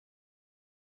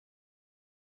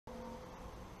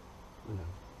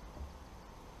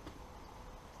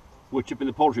Wood chipping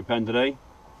the poultry pen today.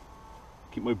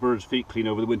 Keep my birds' feet clean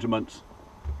over the winter months.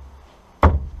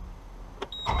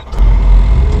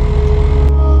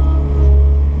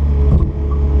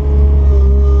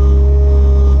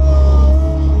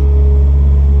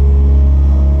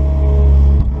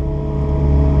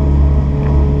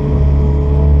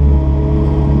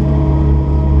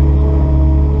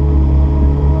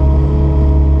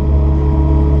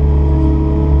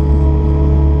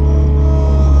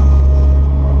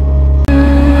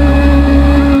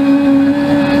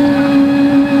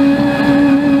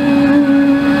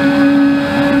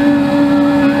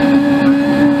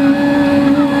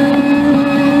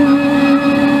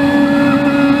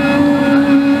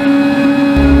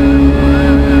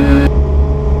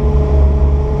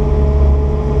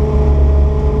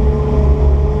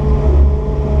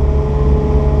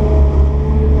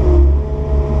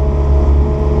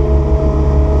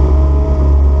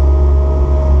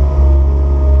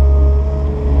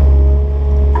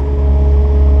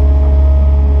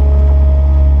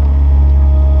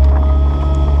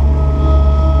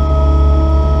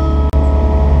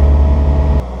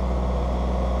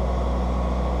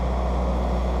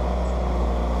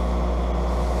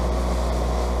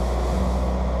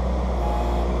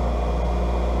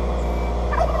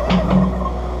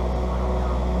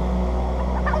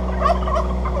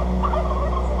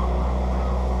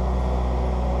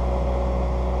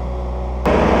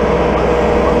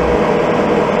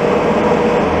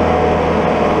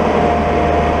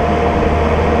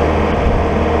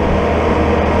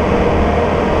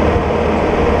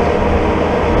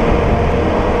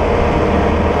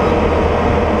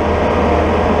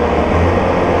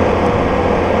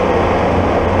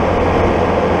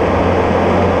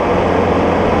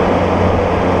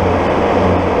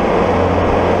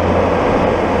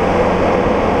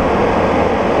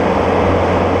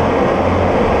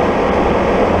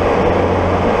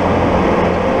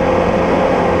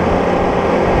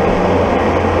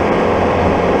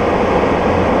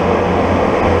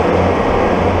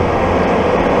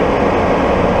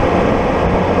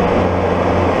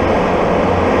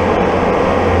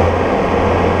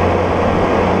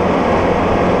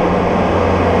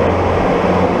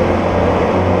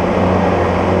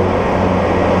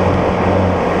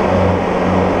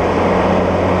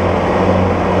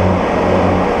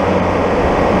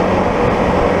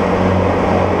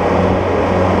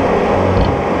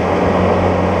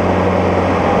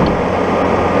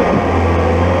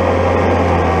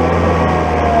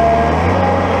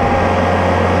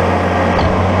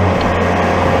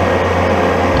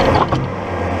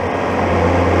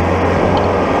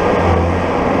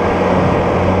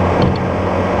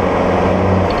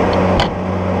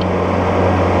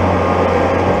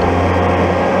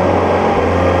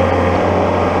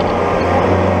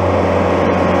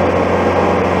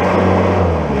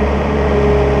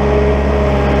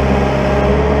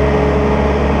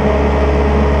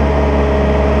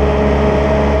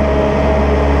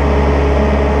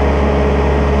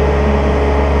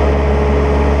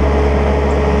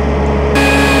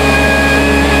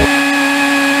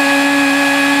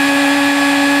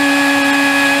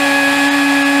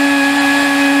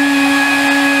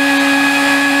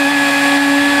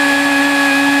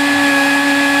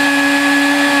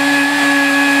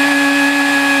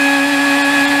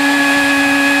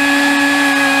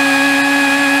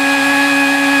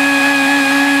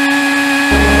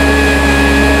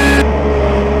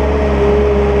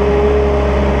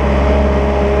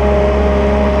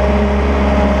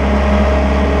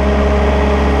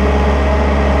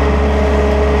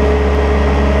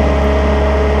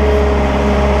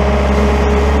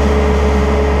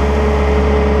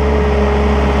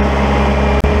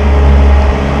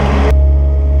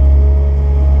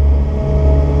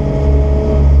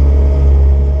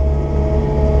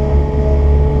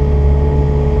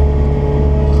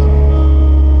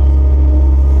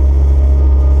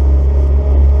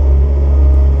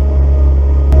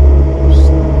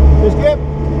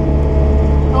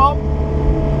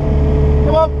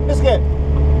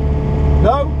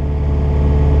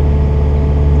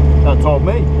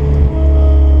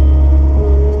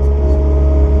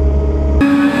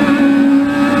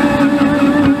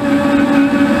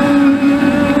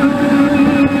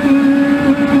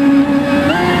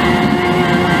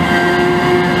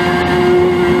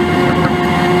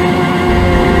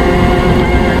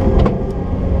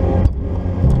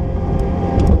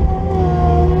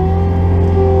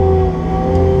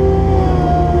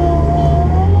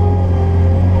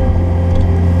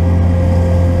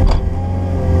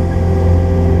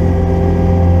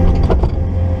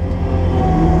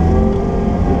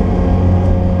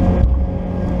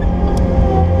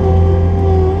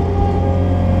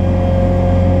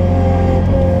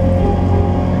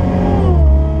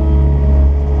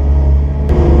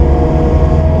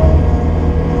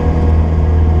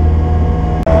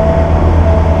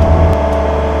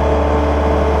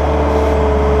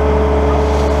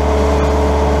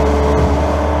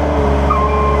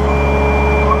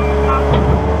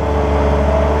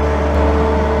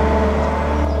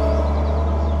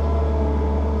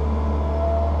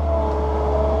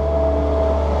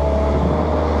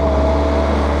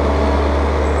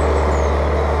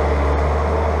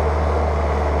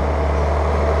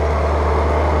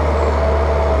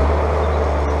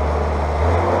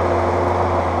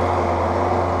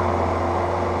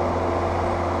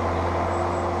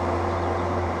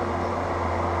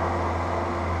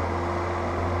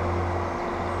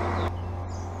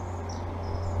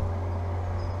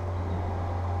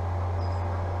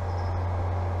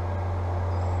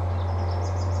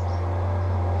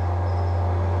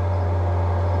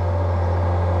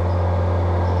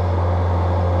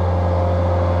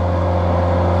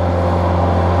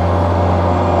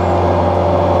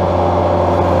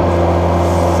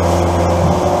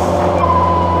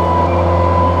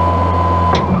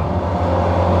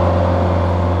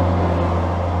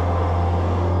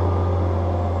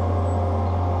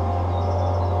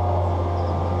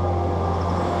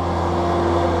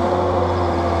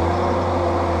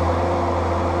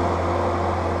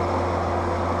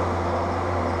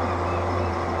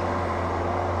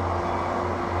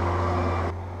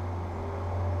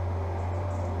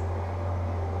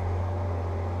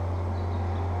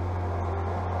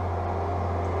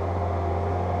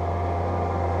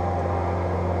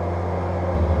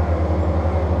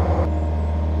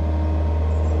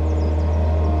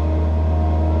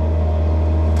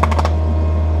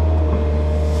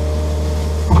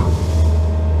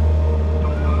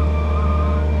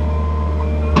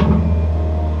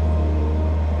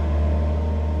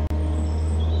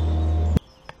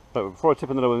 before I tip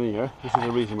another one in here, this is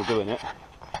the reason we're doing it.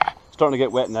 It's starting to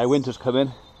get wet now, winter's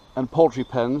coming, and poultry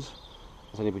pens,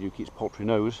 as anybody who keeps poultry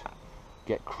knows,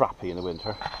 get crappy in the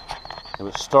winter. And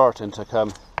it's starting to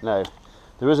come. Now,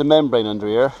 there is a membrane under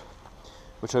here,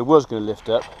 which I was going to lift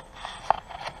up,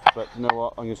 but you know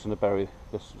what, I'm just going to bury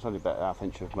this. It's only about a ½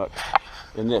 inch of muck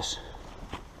in this.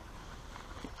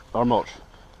 Our mulch.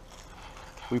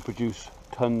 We produce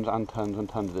tons and tons and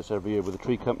tons of this every year with the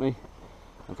tree company,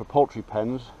 and for poultry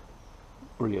pens,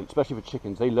 brilliant, especially for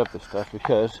chickens. They love this stuff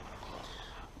because,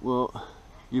 well,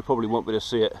 you probably won't be able to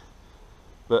see it,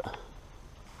 but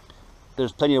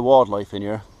there's plenty of wildlife in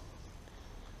here.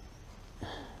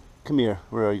 Come here,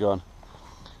 where are you gone?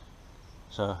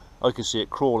 So I can see it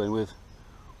crawling with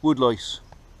woodlice.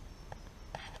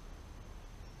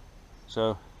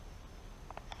 So,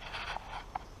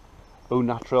 au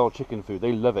naturel chicken food,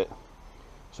 they love it.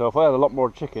 So if I had a lot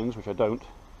more chickens, which I don't,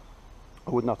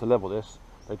 I wouldn't have to level this.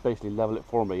 They'd basically level it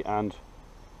for me and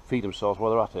feed themselves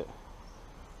while they're at it.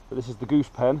 But this is the goose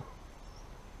pen,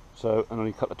 so, and only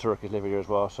a couple of turkeys live here as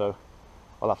well, so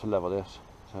I'll have to level this,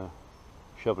 so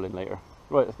shovel in later.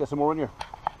 Right, let's get some more in here.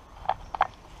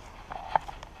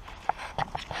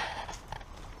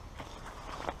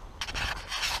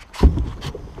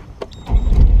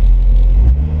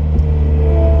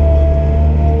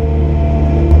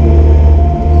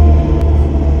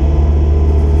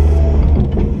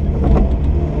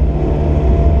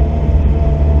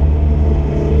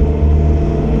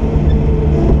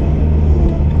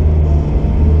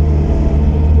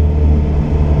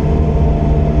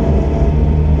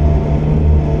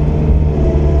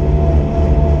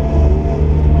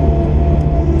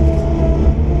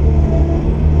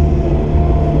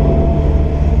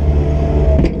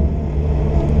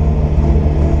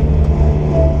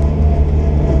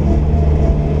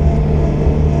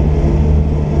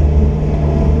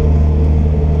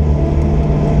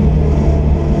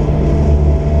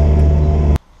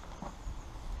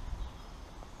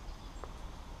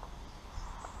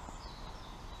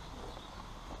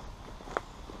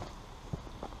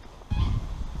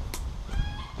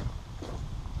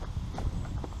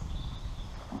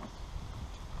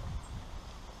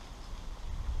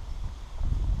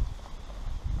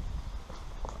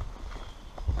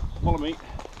 Follow me.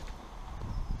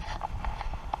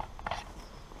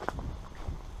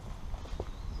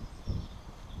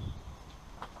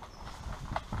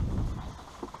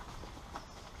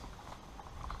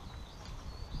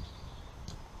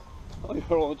 Oh,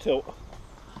 you're on the tilt.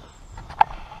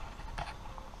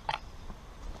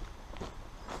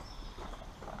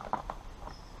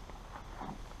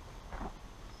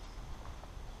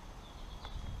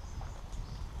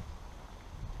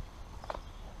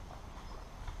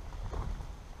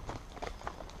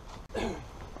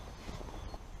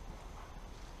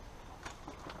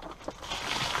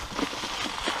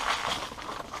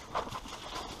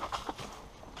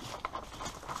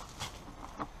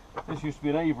 This used to be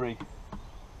an aviary.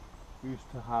 We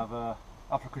used to have a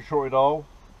African short-eared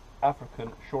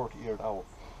owl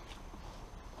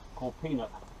called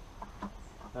Peanut.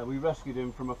 We rescued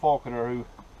him from a falconer who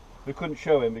couldn't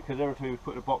show him because every time he was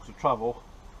put in a box of travel,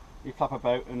 he'd flap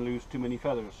about and lose too many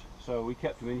feathers. So we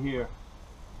kept him in here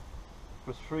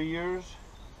for 3 years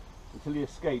until he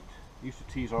escaped. He used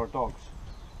to tease our dogs.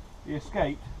 He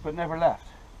escaped but never left.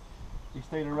 He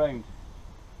stayed around.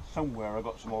 Somewhere I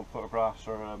got some old photographs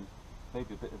or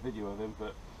maybe a bit of video of him,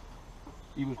 but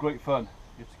he was great fun.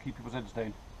 He used to keep people's heads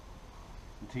down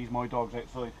and tease my dogs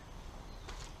outside.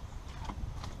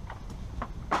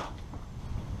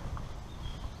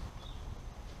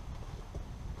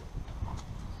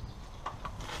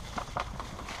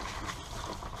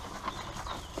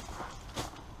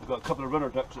 We've got a couple of runner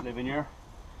ducks that live in here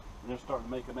and they're starting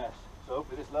to make a mess, so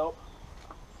hopefully this will help.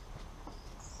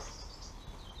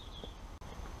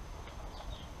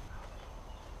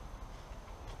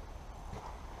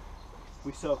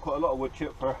 We sell quite a lot of wood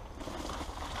chip for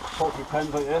poultry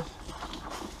pens like this.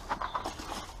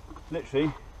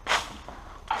 Literally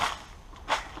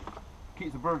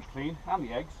keeps the birds clean and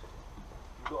the eggs.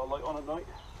 We've got a light on at night.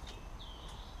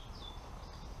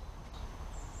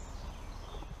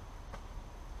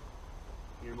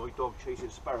 Hear my dog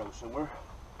chasing sparrows somewhere.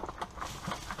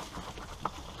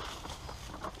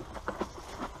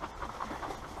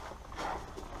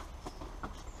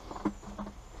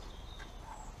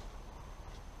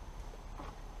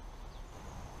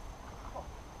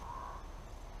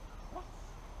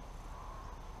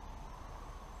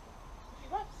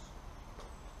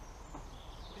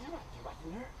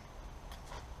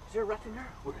 Is there a rat in there?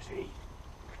 Where is he?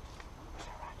 Where's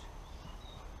that rat?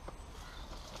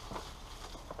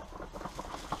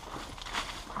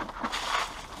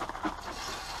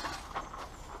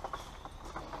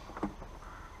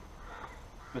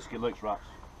 Biscuit likes rats.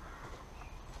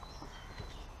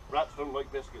 Rats don't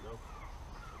like Biscuit though.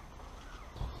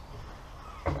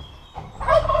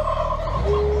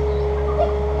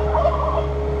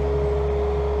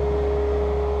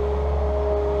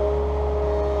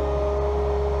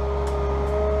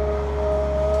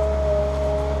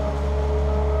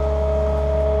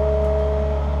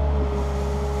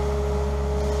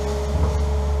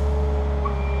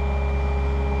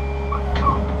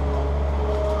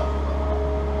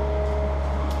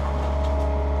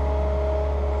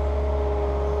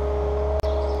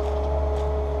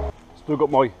 Still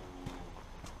got my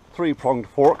 3-pronged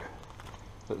fork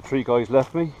that the 3 guys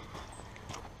left me.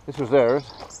 This was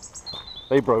theirs.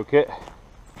 They broke it.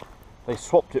 They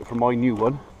swapped it for my new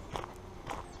one.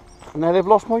 And now they've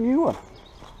lost my new one.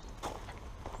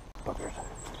 Buggers.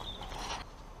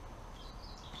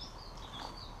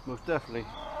 Most definitely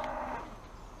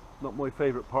not my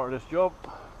favourite part of this job.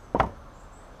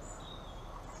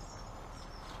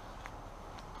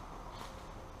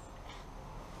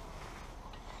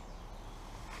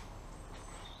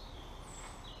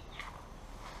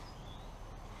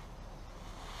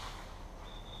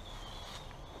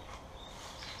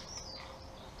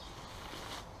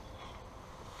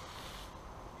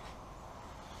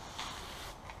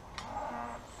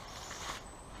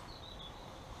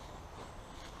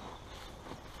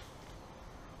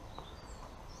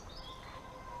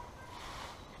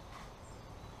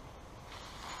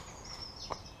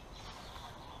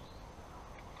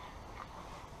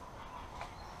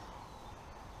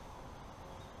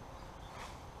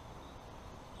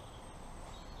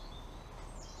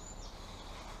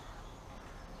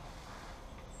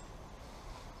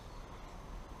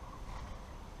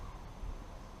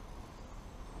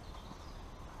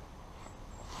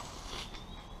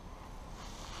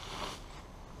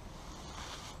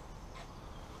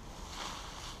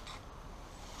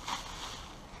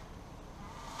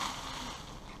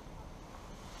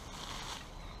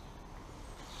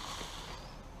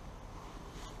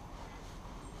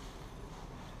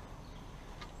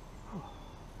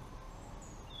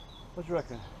 What do you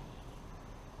reckon?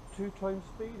 2 times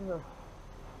speed or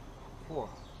 4?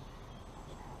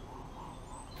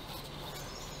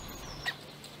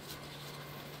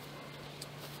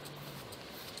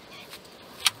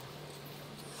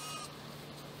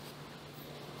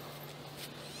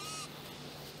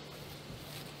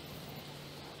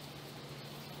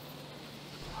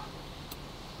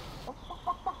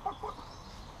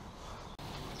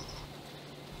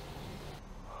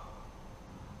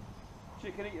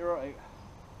 Chicken eater out.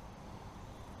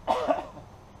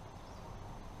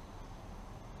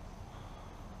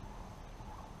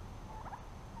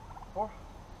 4.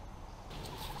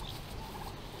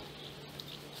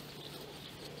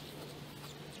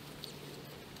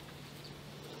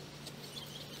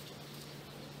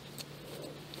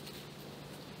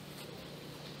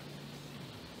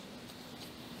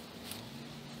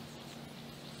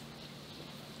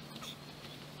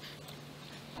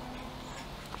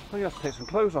 I have to take some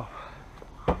clothes off.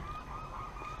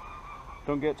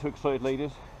 Don't get too excited,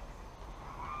 ladies.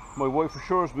 My wife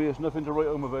assures me it's nothing to write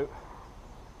home about.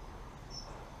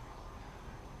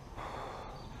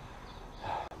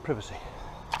 Privacy.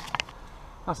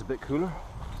 That's a bit cooler.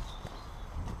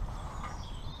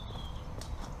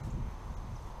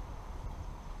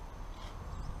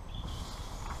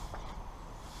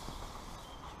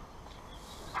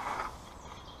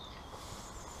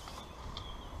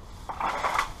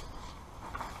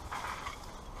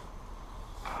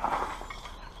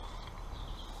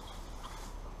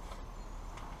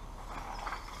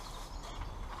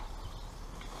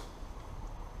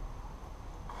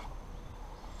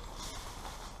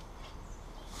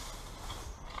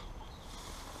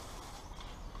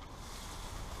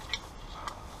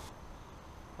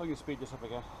 I can speed this up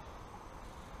again.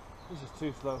 This is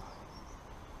too slow.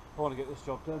 I want to get this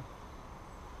job done.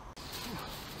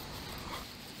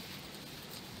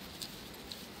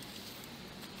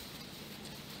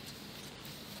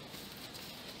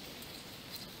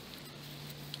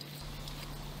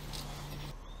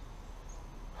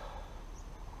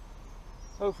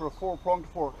 Oh, for a 4-pronged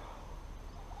fork.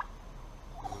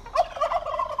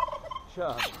 Shut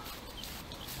up.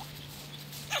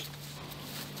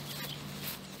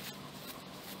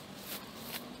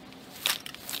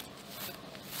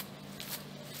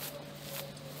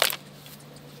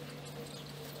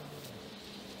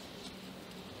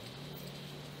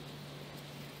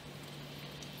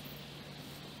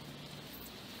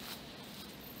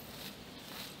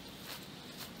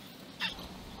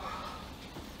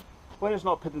 When it's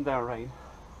not pitting down rain,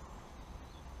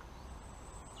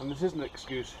 and this isn't an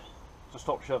excuse to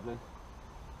stop shoveling,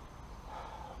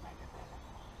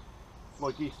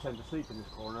 my geese tend to sleep in this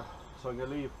corner, so I'm going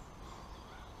to leave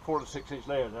 4 to 6 inch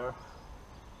layer there,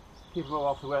 keep them all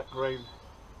off the wet ground.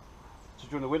 So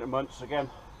during the winter months, again,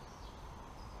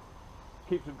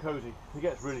 keeps them cosy. If it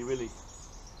gets really, really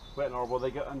wet and horrible, they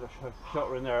get under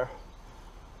shelter in there,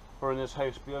 or in this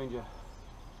house behind you.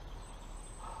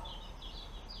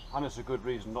 And it's a good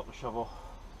reason not to shovel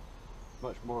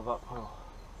much more of that pile.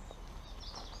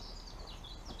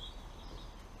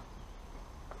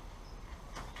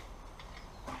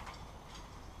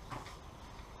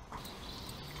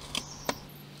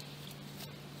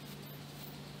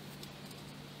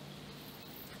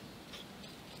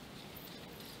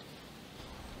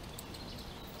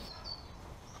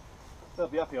 They'll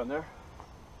be happy on there.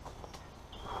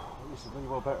 At least it's very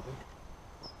well better be.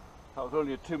 That was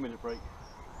only a 2-minute break.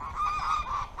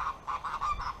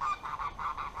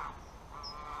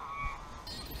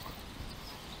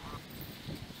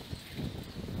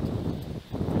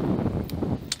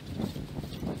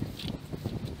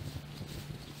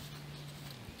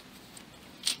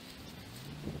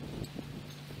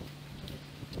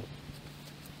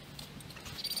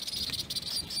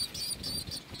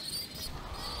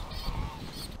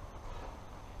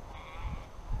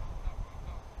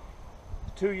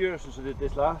 It's 2 years since I did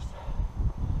this last,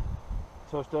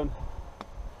 so it's done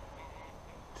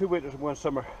 2 winters and 1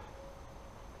 summer.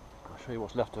 I'll show you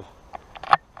what's left of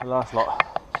the last lot.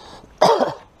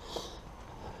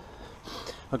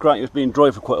 I grant you it's been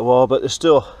dry for quite a while, but there's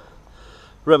still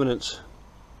remnants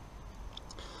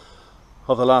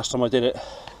of the last time I did it,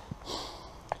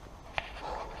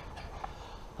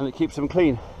 and it keeps them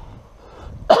clean.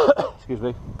 Excuse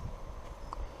me.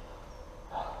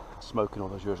 Smoking all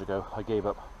those years ago, I gave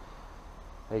up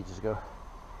ages ago.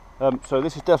 So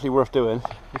this is definitely worth doing.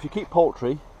 If you keep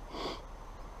poultry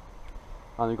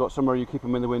and you've got somewhere you keep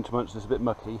them in the winter months that's a bit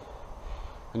mucky,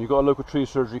 and you've got a local tree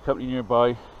surgery company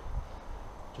nearby,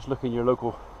 just look in your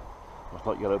local, well, it's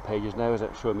not Yellow Pages now, is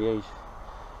it, showing me age.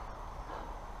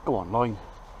 Go online,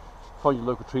 find your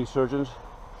local tree surgeons.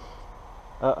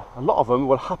 A lot of them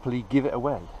will happily give it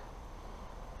away.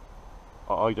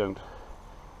 I don't,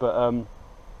 but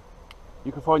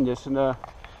you can find this, and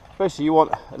basically you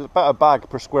want about a bag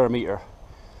per square metre.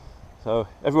 So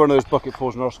every one of those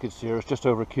bucketfuls in our skid steer is just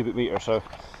over a cubic metre, so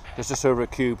there's just over a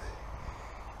cube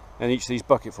in each of these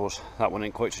bucketfuls. That one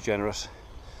ain't quite so generous.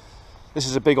 This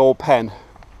is a big old pen,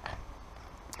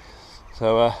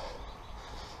 so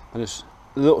and this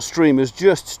little stream is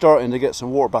just starting to get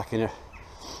some water back in here.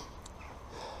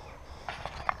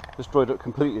 This dried up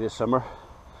completely this summer,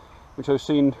 which I've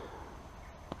seen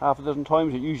half a dozen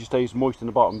times. It usually stays moist in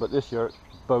the bottom, but this year it's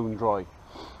bone dry.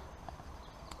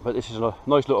 But this is a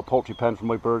nice little poultry pen for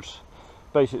my birds.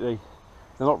 Basically,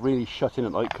 they're not really shut in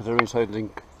at night because they're inside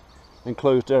an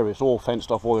enclosed area. It's all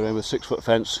fenced off all the way with a 6-foot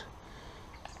fence.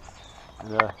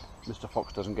 And Mr.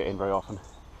 Fox doesn't get in very often,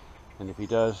 and if he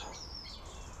does,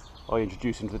 I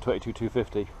introduce him to the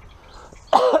 22-250.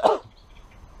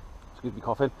 Excuse me,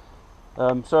 coughing.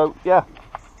 So yeah,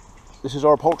 this is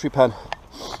our poultry pen.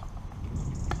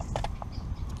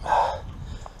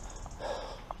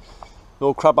 The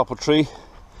old crabapple tree,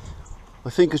 I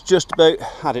think, is just about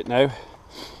had it now.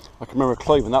 I can remember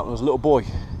climbing that when I was a little boy.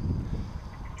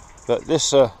 But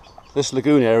this this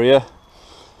lagoon area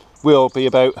will be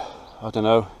about, I don't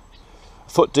know, a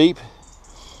foot deep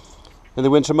in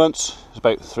the winter months. It's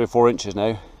about 3 or 4 inches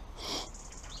now.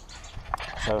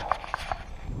 So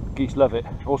geese love it.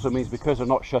 Also means because they're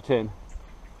not shut in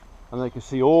and they can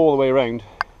see all the way around,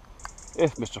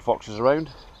 if Mr. Fox is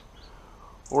around,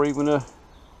 or even a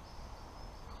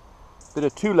bit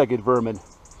of 2-legged vermin,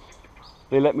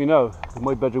 they let me know.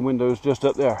 My bedroom window is just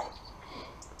up there.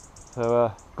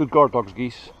 So good guard dogs,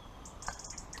 geese.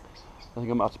 I think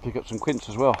I might have to pick up some quince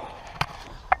as well.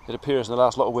 It appears in the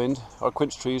last lot of wind our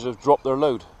quince trees have dropped their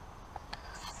load.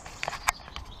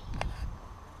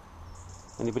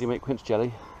 Anybody make quince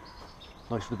jelly?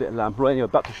 Nice with a bit of lamb. Right, anyway,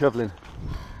 back to shoveling.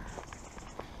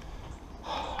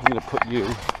 I'm going to put you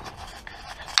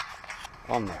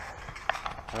on there.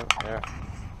 Oh, there.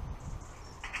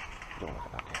 Don't look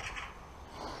at that there.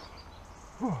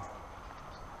 Whew.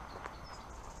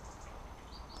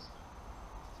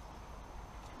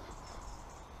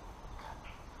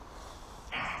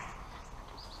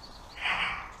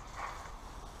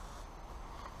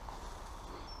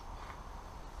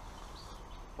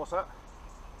 What's that?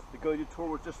 The guided tour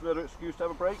was just another excuse to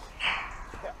have a break?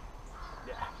 Yeah.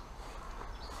 Yeah.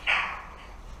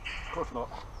 Of course not.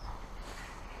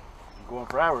 I'm going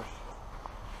for hours.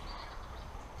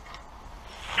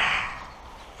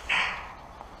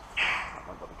 That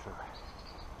might not be true.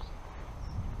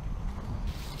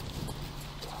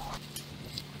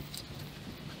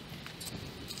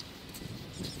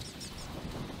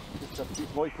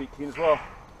 Keeps my feet clean as well.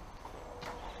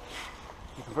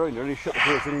 You can very nearly shut the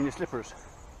birds in your slippers.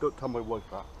 Don't tell my wife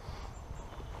that.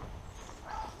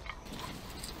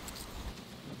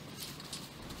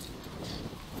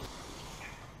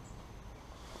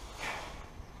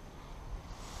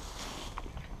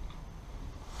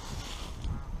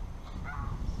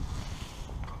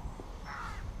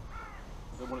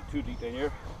 I don't want it too deep in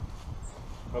here.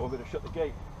 I want me to shut the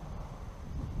gate.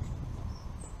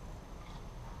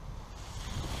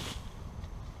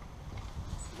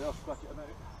 I'll scratch it about.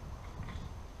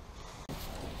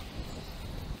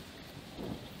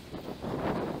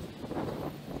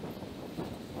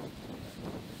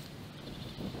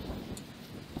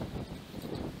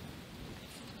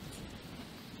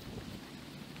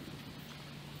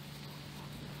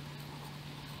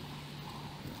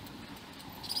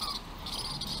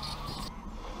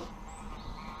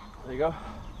 There you go.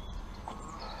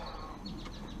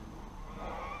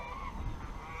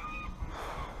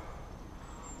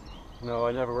 No,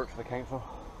 I never worked for the council.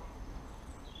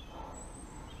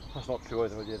 That's not true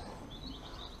either, I did.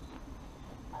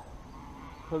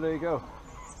 So there you go.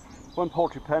 One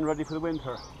poultry pen ready for the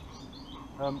winter.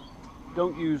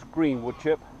 Don't use green wood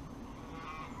chip,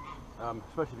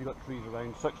 especially if you've got trees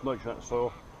around. Sucks nitrogen out of the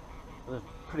soil, and there's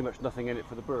pretty much nothing in it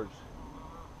for the birds.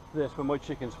 This, when my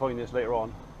chickens find this later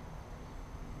on,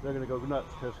 they're going to go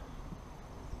nuts because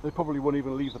they probably won't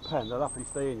even leave the pen. They'll happily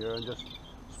stay in here and just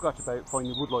scratch about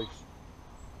finding woodlice.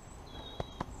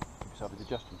 Keep yourself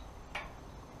indigestion.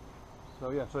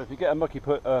 So yeah, so if you get a mucky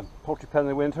poultry pen in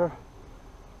the winter,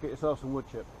 get yourself some wood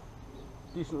chip.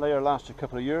 Decent layer lasts a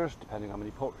couple of years, depending on how many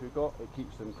poultry you've got. It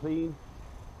keeps them clean.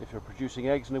 If you're producing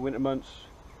eggs in the winter months,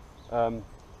 because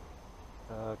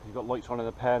you've got lights on in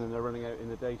the pen and they're running out in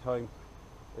the daytime,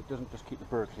 it doesn't just keep the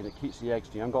bird clean, it keeps the eggs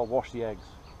clean. You haven't got to wash the eggs.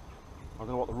 I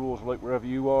don't know what the rules are like wherever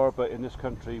you are, but in this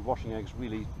country, washing eggs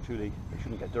really, truly, they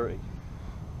shouldn't get dirty.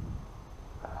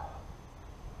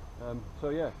 So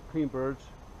yeah, clean birds,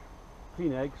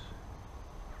 clean eggs,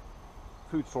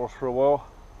 food source for a while,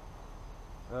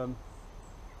 and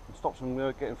stops them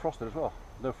getting frosted as well.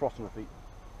 No frost on their feet.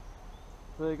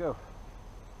 So there you go.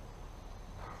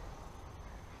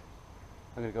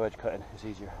 I'm going to go edge cutting, it's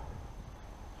easier.